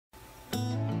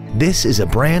This is a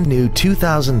brand new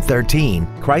 2013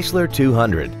 Chrysler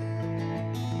 200.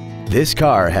 This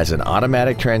car has an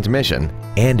automatic transmission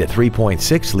and a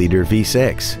 3.6-liter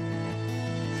V6.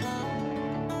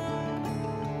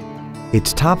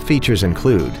 Its top features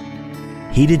include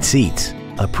heated seats,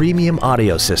 a premium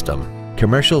audio system,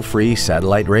 commercial-free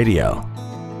satellite radio,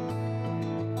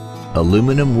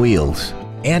 aluminum wheels,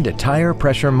 and a tire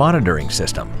pressure monitoring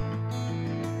system.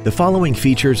 The following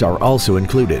features are also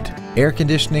included: air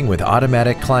conditioning with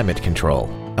automatic climate control,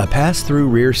 a pass-through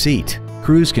rear seat,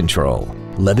 cruise control,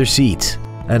 leather seats,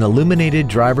 an illuminated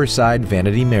driver's side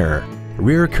vanity mirror,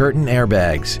 rear curtain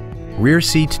airbags, rear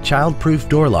seat child-proof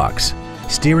door locks,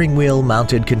 steering wheel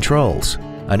mounted controls,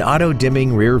 an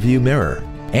auto-dimming rear view mirror,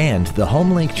 and the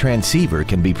HomeLink transceiver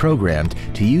can be programmed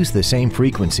to use the same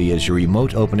frequency as your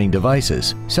remote opening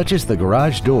devices, such as the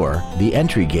garage door, the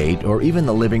entry gate, or even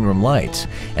the living room lights,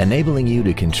 enabling you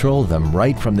to control them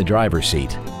right from the driver's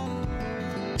seat.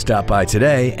 Stop by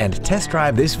today and test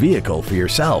drive this vehicle for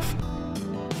yourself.